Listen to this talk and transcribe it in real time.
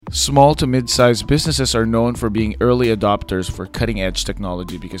Small to mid-sized businesses are known for being early adopters for cutting-edge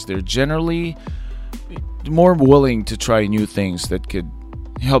technology because they're generally more willing to try new things that could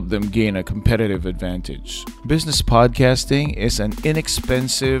help them gain a competitive advantage. Business podcasting is an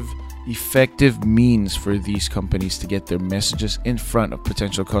inexpensive, effective means for these companies to get their messages in front of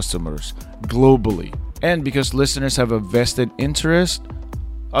potential customers globally. And because listeners have a vested interest,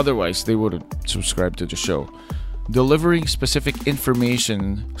 otherwise they wouldn't subscribe to the show. Delivering specific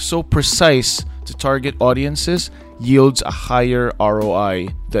information so precise to target audiences yields a higher ROI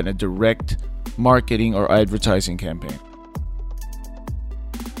than a direct marketing or advertising campaign.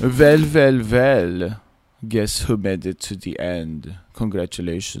 Well. Guess who made it to the end?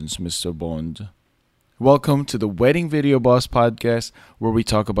 Congratulations, Mr. Bond. Welcome to the Wedding Video Boss podcast, where we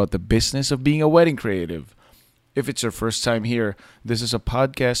talk about the business of being a wedding creative. If it's your first time here, this is a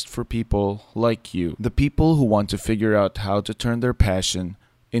podcast for people like you. The people who want to figure out how to turn their passion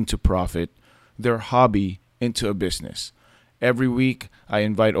into profit, their hobby into a business. Every week, I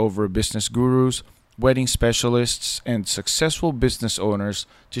invite over business gurus, wedding specialists, and successful business owners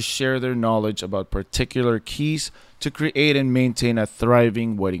to share their knowledge about particular keys to create and maintain a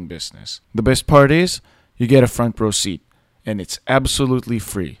thriving wedding business. The best part is, you get a front row seat, and it's absolutely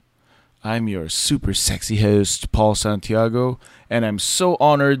free. I'm your super sexy host, Paul Santiago, and I'm so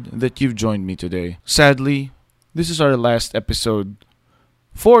honored that you've joined me today. Sadly, this is our last episode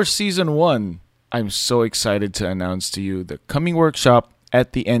for Season 1. I'm so excited to announce to you the coming workshop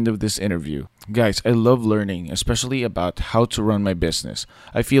at the end of this interview. Guys, I love learning, especially about how to run my business.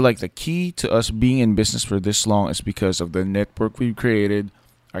 I feel like the key to us being in business for this long is because of the network we've created,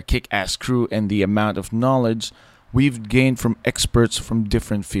 our kick-ass crew, and the amount of knowledge we've gained from experts from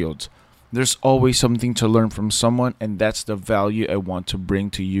different fields. There's always something to learn from someone, and that's the value I want to bring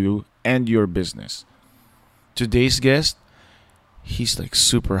to you and your business. Today's guest, he's like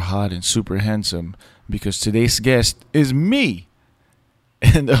super hot and super handsome because today's guest is me.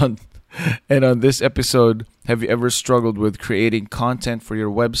 And on this episode, have you ever struggled with creating content for your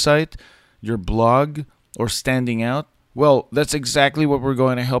website, your blog, or standing out? Well, that's exactly what we're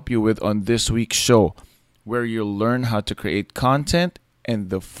going to help you with on this week's show, where you'll learn how to create content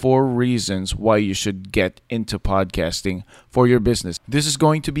and the 4 reasons why you should get into podcasting for your business. This is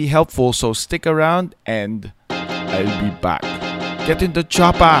going to be helpful, so stick around and I'll be back. Get in the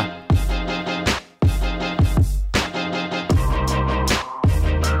chopper!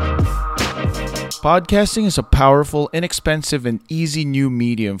 Podcasting is a powerful, inexpensive, and easy new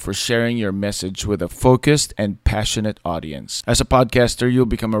medium for sharing your message with a focused and passionate audience. As a podcaster, you'll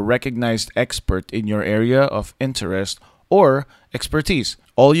become a recognized expert in your area of interest or expertise.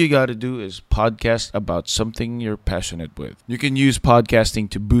 All you gotta do is podcast about something you're passionate with. You can use podcasting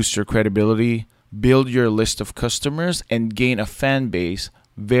to boost your credibility, build your list of customers, and gain a fan base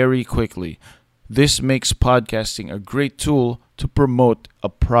very quickly. This makes podcasting a great tool to promote a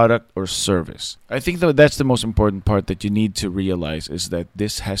product or service. I think that's the most important part that you need to realize is that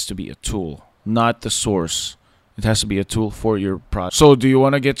this has to be a tool, not the source. It has to be a tool for your product. So do you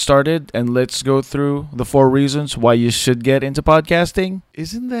want to get started? And let's go through the 4 reasons why you should get into podcasting?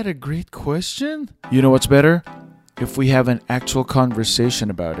 Isn't that a great question? You know what's better? If we have an actual conversation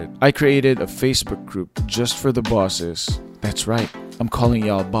about it. I created a Facebook group just for the bosses. That's right, I'm calling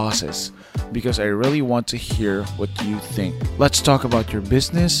y'all bosses because I really want to hear what you think. Let's talk about your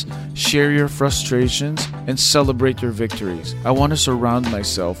business, share your frustrations, and celebrate your victories. I want to surround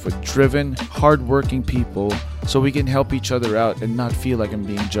myself with driven, hardworking people so we can help each other out and not feel like I'm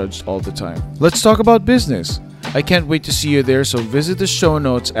being judged all the time. Let's talk about business. I can't wait to see you there, so visit the show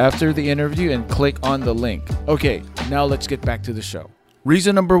notes after the interview and click on the link. Okay, now let's get back to the show.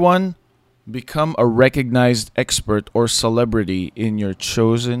 Reason number 1, become a recognized expert or celebrity in your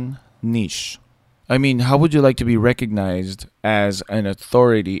chosen niche. I mean, how would you like to be recognized as an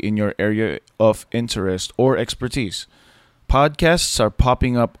authority in your area of interest or expertise? Podcasts are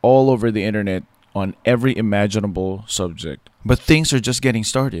popping up all over the internet on every imaginable subject. But things are just getting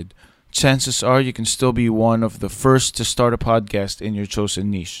started. Chances are you can still be one of the first to start a podcast in your chosen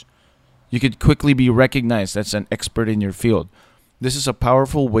niche. You could quickly be recognized as an expert in your field. This is a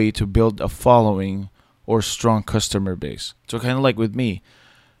powerful way to build a following or strong customer base. So kind of like with me,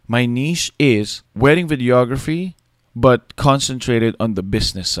 my niche is wedding videography, but concentrated on the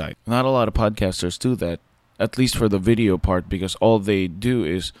business side. Not a lot of podcasters do that, at least for the video part, because all they do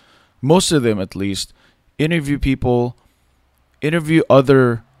is, most of them at least, interview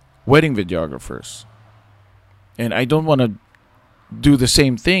other wedding videographers. And I don't want to do the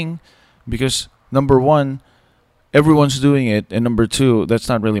same thing because, number 1, everyone's doing it, and number 2, that's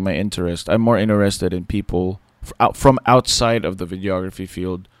not really my interest. I'm more interested in people from outside of the videography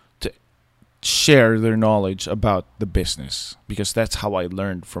field share their knowledge about the business, because that's how I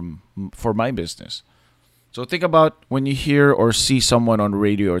learned for my business. So think about when you hear or see someone on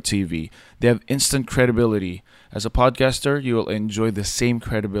radio or TV, they have instant credibility. As a podcaster, you will enjoy the same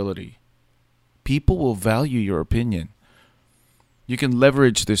credibility. People will value your opinion. You can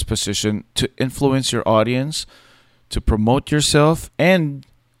leverage this position to influence your audience, to promote yourself, and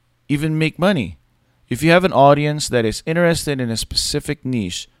even make money. If you have an audience that is interested in a specific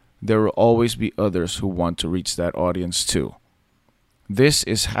niche, there will always be others who want to reach that audience too. This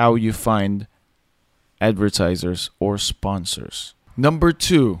is how you find advertisers or sponsors.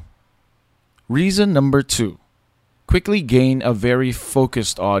 Reason number two. Quickly gain a very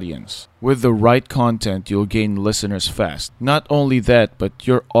focused audience. With the right content, you'll gain listeners fast. Not only that, but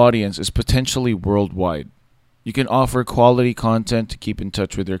your audience is potentially worldwide. You can offer quality content to keep in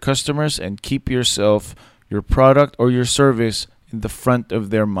touch with your customers and keep yourself, your product, or your service in the front of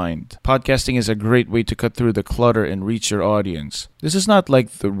their mind. Podcasting is a great way to cut through the clutter and reach your audience. This is not like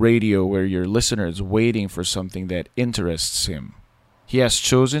the radio where your listener is waiting for something that interests him. He has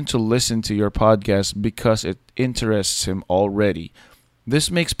chosen to listen to your podcast because it interests him already. This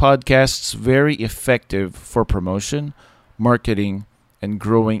makes podcasts very effective for promotion, marketing, and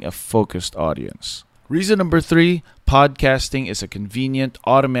growing a focused audience. Reason number 3, podcasting is a convenient,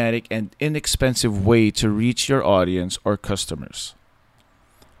 automatic, and inexpensive way to reach your audience or customers.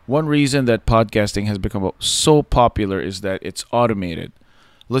 One reason that podcasting has become so popular is that it's automated.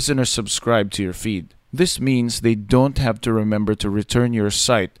 Listeners subscribe to your feed. This means they don't have to remember to return your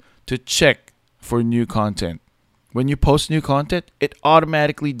site to check for new content. When you post new content, it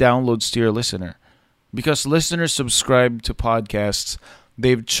automatically downloads to your listener. Because listeners subscribe to podcasts,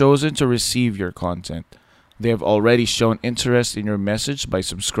 they've chosen to receive your content. They have already shown interest in your message by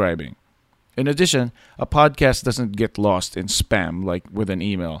subscribing. In addition, a podcast doesn't get lost in spam like with an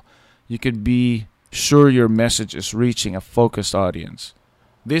email. You could be sure your message is reaching a focused audience.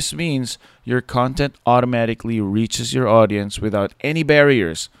 This means your content automatically reaches your audience without any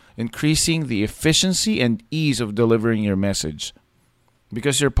barriers, increasing the efficiency and ease of delivering your message.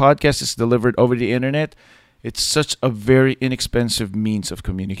 Because your podcast is delivered over the internet, it's such a very inexpensive means of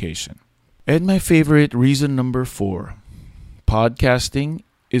communication. And my favorite, reason number 4, podcasting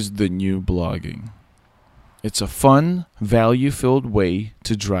is the new blogging. It's a fun, value-filled way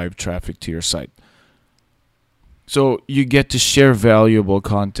to drive traffic to your site. So you get to share valuable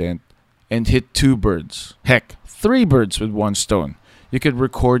content and hit 2 birds. Heck, 3 birds with 1 stone. You can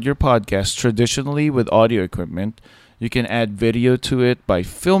record your podcast traditionally with audio equipment. You can add video to it by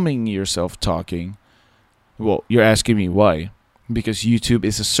filming yourself talking. Well, you're asking me why? Because YouTube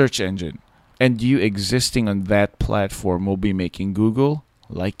is a search engine. And you existing on that platform will be making Google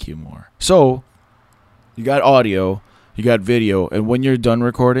like you more. So, you got audio, you got video, and when you're done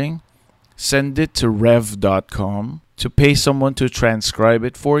recording, send it to rev.com to pay someone to transcribe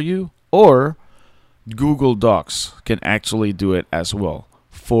it for you, or Google Docs can actually do it as well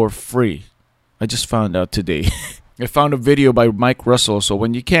for free. I just found out today. I found a video by Mike Russell, so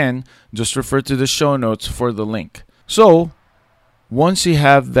when you can, just refer to the show notes for the link. So, once you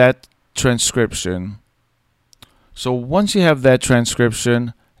have that transcription,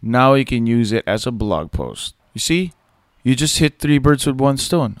 now you can use it as a blog post. You see? You just hit 3 birds with 1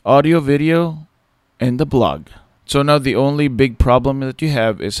 stone. Audio, video, and the blog. So now the only big problem that you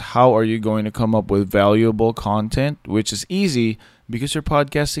have is how are you going to come up with valuable content, which is easy because you're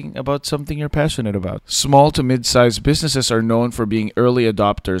podcasting about something you're passionate about. Small to mid-sized businesses are known for being early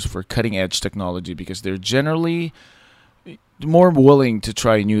adopters for cutting-edge technology because they're generally more willing to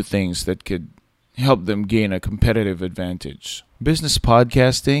try new things that could help them gain a competitive advantage. Business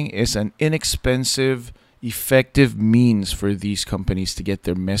podcasting is an inexpensive, effective means for these companies to get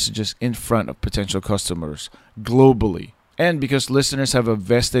their messages in front of potential customers globally. And because listeners have a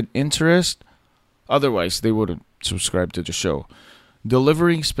vested interest, otherwise they wouldn't subscribe to the show.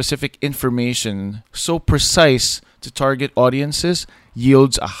 Delivering specific information so precise to target audiences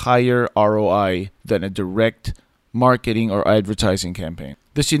yields a higher ROI than a direct marketing or advertising campaign.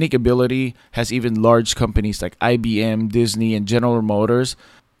 This unique ability has even large companies like IBM, Disney, and General Motors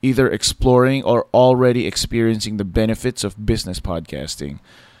either exploring or already experiencing the benefits of business podcasting.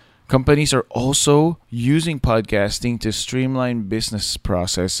 Companies are also using podcasting to streamline business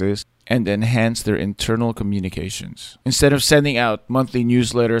processes and enhance their internal communications. Instead of sending out monthly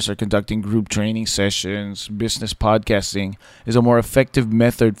newsletters or conducting group training sessions, business podcasting is a more effective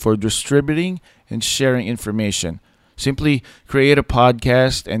method for distributing and sharing information. Simply create a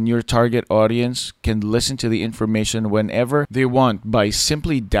podcast and your target audience can listen to the information whenever they want by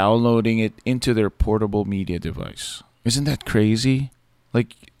simply downloading it into their portable media device. Isn't that crazy?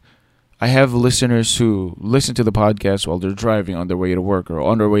 Like, I have listeners who listen to the podcast while they're driving on their way to work or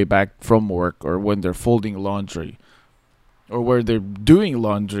on their way back from work or when they're folding laundry or where they're doing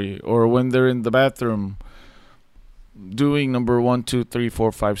laundry or when they're in the bathroom doing number 1, 2, 3,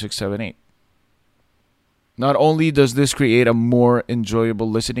 4, 5, 6, 7, 8. Not only does this create a more enjoyable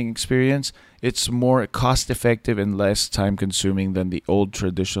listening experience, it's more cost-effective and less time-consuming than the old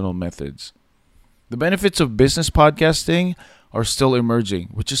traditional methods. The benefits of business podcasting are still emerging,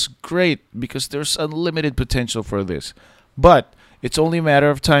 which is great because there's unlimited potential for this. But it's only a matter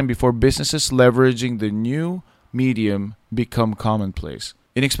of time before businesses leveraging the new medium become commonplace.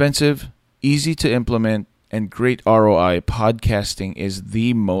 Inexpensive, easy to implement, and great ROI, podcasting is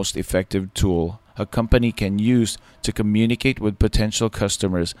the most effective tool a company can use to communicate with potential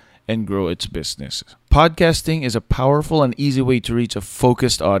customers and grow its business. Podcasting is a powerful and easy way to reach a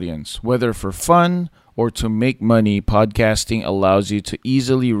focused audience. Whether for fun or to make money, podcasting allows you to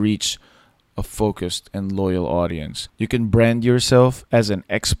easily reach a focused and loyal audience. You can brand yourself as an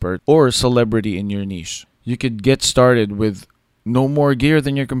expert or a celebrity in your niche. You could get started with no more gear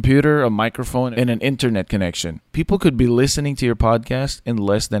than your computer, a microphone, and an internet connection. People could be listening to your podcast in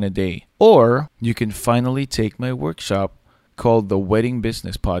less than a day. Or you can finally take my workshop called the Wedding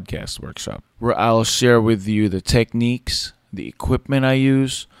Business Podcast Workshop, where I'll share with you the techniques, the equipment I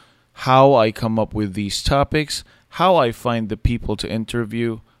use, how I come up with these topics, how I find the people to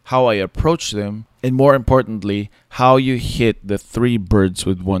interview, how I approach them, and more importantly, how you hit the 3 birds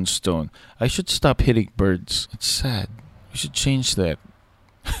with 1 stone. I should stop hitting birds. It's sad. We should change that.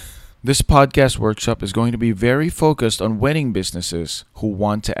 This podcast workshop is going to be very focused on wedding businesses who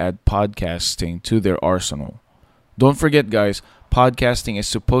want to add podcasting to their arsenal. Don't forget, guys, podcasting is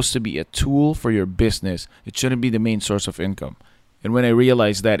supposed to be a tool for your business. It shouldn't be the main source of income. And when I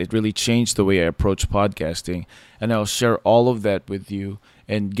realized that, it really changed the way I approach podcasting. And I'll share all of that with you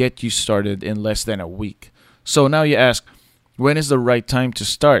and get you started in less than a week. So now you ask, when is the right time to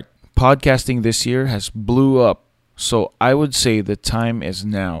start? Podcasting this year has blew up. So I would say the time is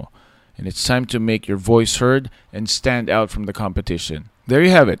now. And it's time to make your voice heard and stand out from the competition. There you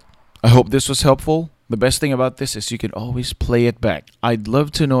have it. I hope this was helpful. The best thing about this is you can always play it back. I'd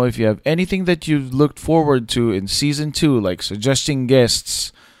love to know if you have anything that you've looked forward to in season 2, like suggesting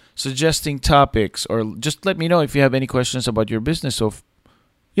guests, suggesting topics, or just let me know if you have any questions about your business. So,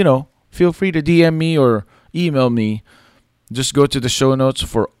 feel free to DM me or email me. Just go to the show notes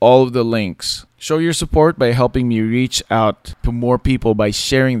for all of the links. Show your support by helping me reach out to more people by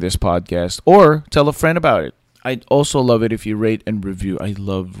sharing this podcast or tell a friend about it. I'd also love it if you rate and review. I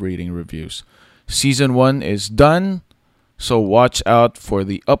love reading reviews. Season 1 is done, so watch out for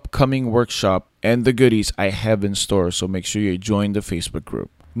the upcoming workshop and the goodies I have in store, so make sure you join the Facebook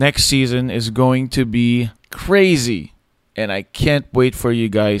group. Next season is going to be crazy, and I can't wait for you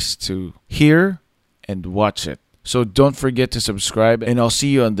guys to hear and watch it. So don't forget to subscribe, and I'll see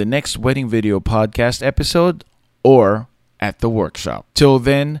you on the next Wedding Video Podcast episode or at the workshop. Till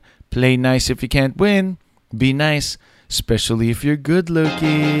then, play nice if you can't win. Be nice, especially if you're good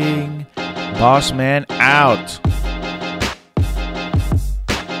looking. Boss man out.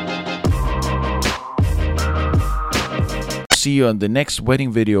 See you on the next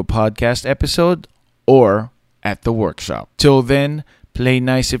Wedding Video Podcast episode or at the workshop. Till then, play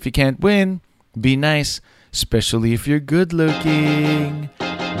nice if you can't win. Be nice, especially if you're good looking.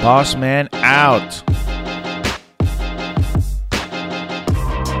 Boss man out.